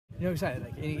excited.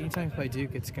 Like anytime you play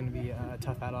Duke, it's going to be a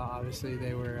tough battle. Obviously,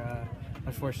 they were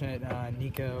unfortunate.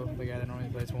 Nico, the guy that normally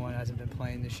plays one, hasn't been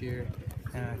playing this year,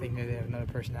 and I think maybe they have another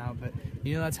person out. But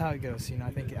that's how it goes.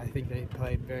 I think they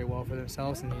played very well for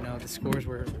themselves, and the scores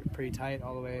were pretty tight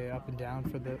all the way up and down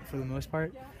for the most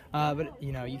part. But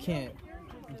you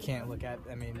can't look at.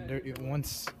 I mean,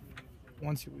 once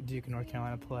Duke and North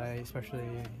Carolina play, especially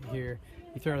here,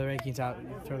 you throw the rankings out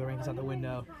the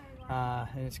window,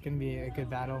 and it's going to be a good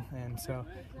battle. And so,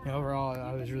 overall,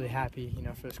 I was really happy,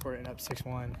 for the score to end up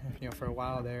 6-1. For a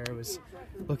while there, it was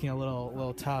looking a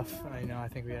little tough. I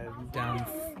think we had down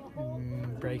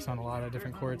breaks on a lot of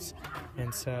different courts,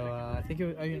 and so I think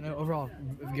it was, overall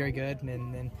very good. And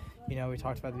then, we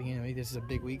talked about at the beginning of the week, this is a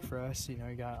big week for us.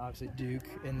 We got obviously Duke,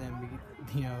 and then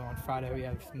on Friday we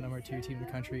have the number 2 team in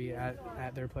the country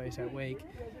at their place at Wake.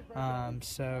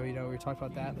 So we talked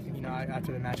about that.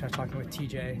 After the match, I was talking with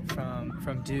TJ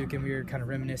from Duke, and we were kind of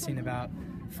reminiscing about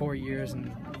 4 years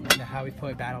and how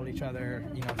we've battled each other.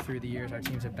 Through the years, our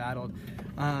teams have battled,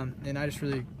 and I just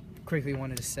really quickly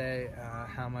wanted to say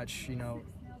how much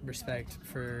respect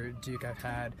for Duke I've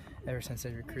had ever since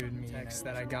they recruited me. Text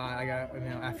that I got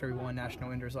after we won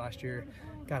national indoors last year,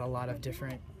 got a lot of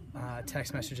different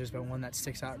text messages, but one that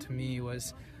sticks out to me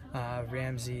was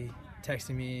Ramsey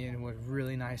texting me and with a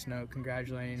really nice note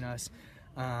congratulating us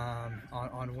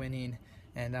on winning,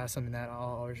 and that's something that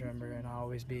I'll always remember and I'll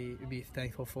always be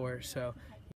thankful for. So